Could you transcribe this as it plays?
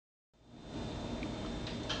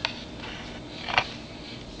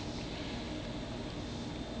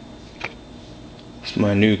It's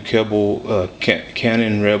my new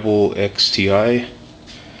Canon Rebel XTI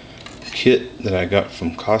kit that I got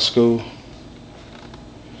from Costco.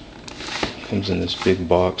 Comes in this big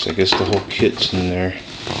box. I guess the whole kit's in there.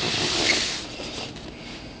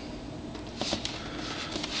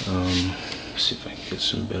 Let's see if I can get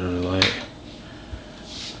some better light.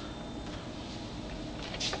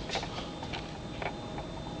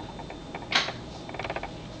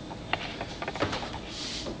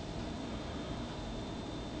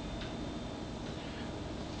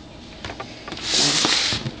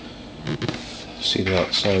 See the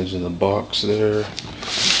outsides of the box there.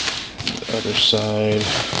 The other side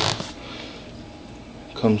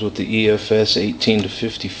comes with the EFS 18 to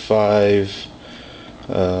 55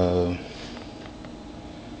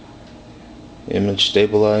 image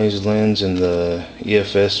stabilized lens and the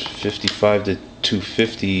EFS 55 to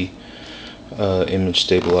 250 image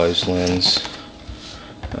stabilized lens.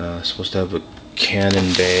 Supposed to have a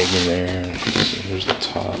Canon bag in there. Here's the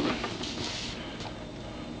top.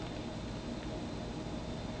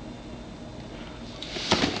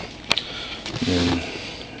 And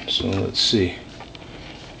so let's see.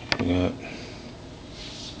 We got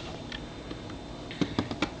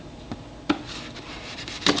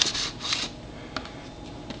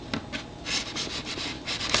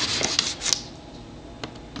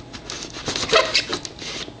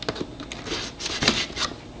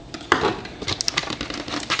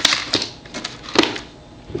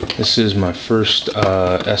this is my first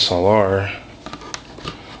SLR.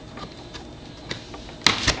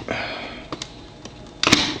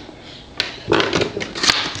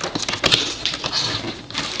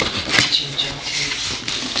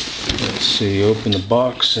 Let's see, open the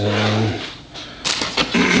box and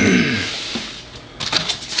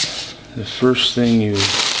the first thing you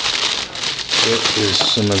get is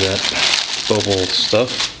some of that bubble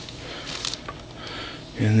stuff,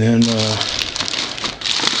 and then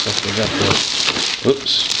looks like they got the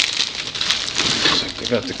looks like they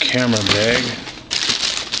got the camera bag.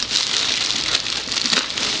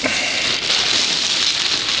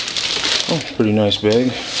 Oh, pretty nice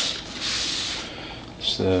bag.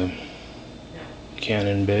 It's the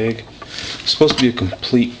Canon bag. It's supposed to be a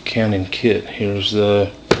complete Canon kit. Here's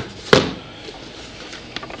the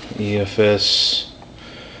EFS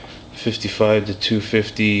 55 to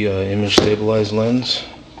 250 image stabilized lens.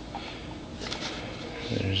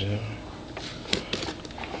 There's a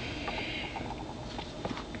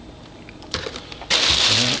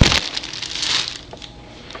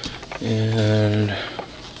and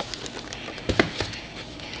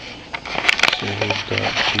so we've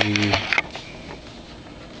got the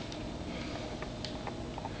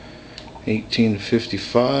 18 to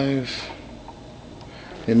 55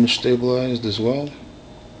 image stabilized as well.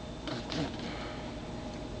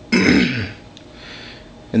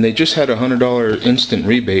 And they just had a $100 instant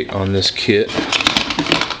rebate on this kit.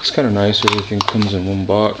 It's kind of nice, everything comes in one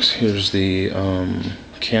box. Here's the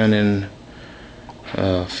Canon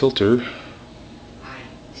filter.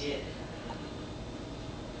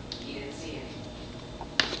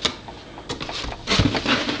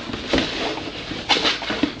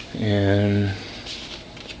 And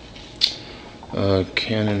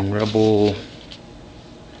Canon Rebel,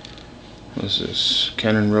 what's this?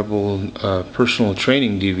 Canon Rebel personal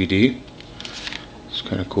training DVD. It's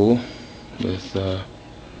kind of cool with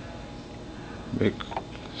Rick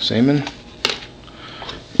Saman.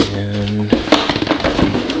 And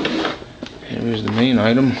here's the main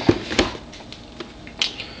item,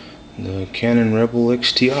 the Canon Rebel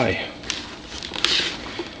XTI.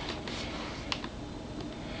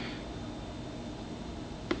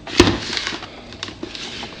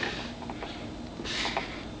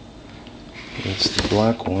 That's the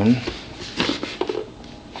black one.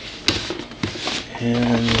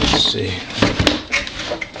 And let's see.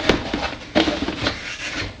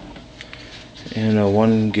 And a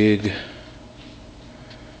 1 gig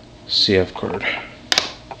CF card.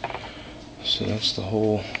 So that's the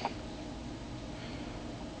whole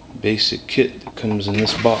basic kit that comes in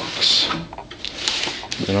this box.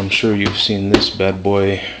 And I'm sure you've seen this bad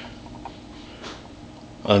boy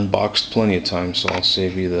unboxed plenty of times, so I'll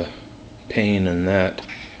save you the pain in that.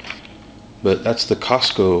 But that's the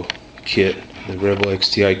Costco kit, the Rebel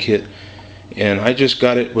XTI kit, and I just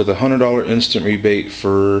got it with a $100 instant rebate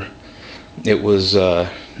for, it was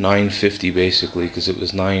 $9.50 basically, because it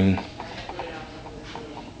was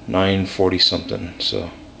 $9.40 something, so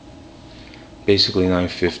basically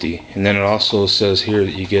 $9.50. And then it also says here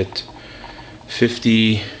that you get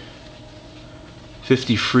 50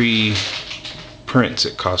 free prints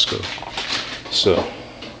at Costco. So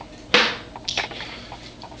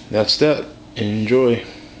that's that. Enjoy.